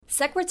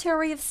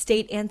Secretary of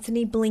State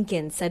Antony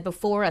Blinken said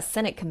before a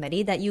Senate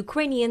committee that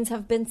Ukrainians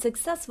have been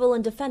successful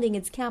in defending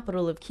its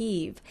capital of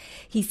Kyiv.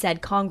 He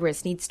said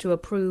Congress needs to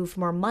approve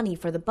more money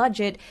for the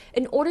budget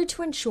in order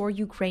to ensure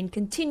Ukraine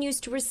continues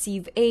to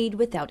receive aid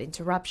without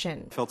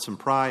interruption. I felt some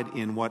pride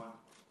in what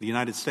the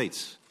United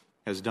States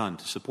has done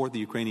to support the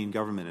Ukrainian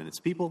government and its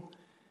people,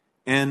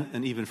 and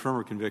an even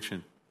firmer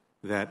conviction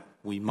that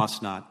we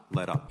must not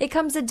let up. It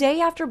comes a day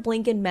after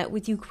Blinken met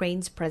with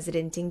Ukraine's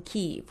president in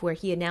Kyiv, where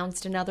he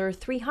announced another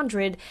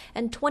 $322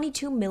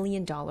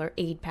 million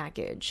aid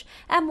package.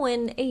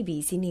 Nguyen,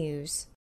 ABC News.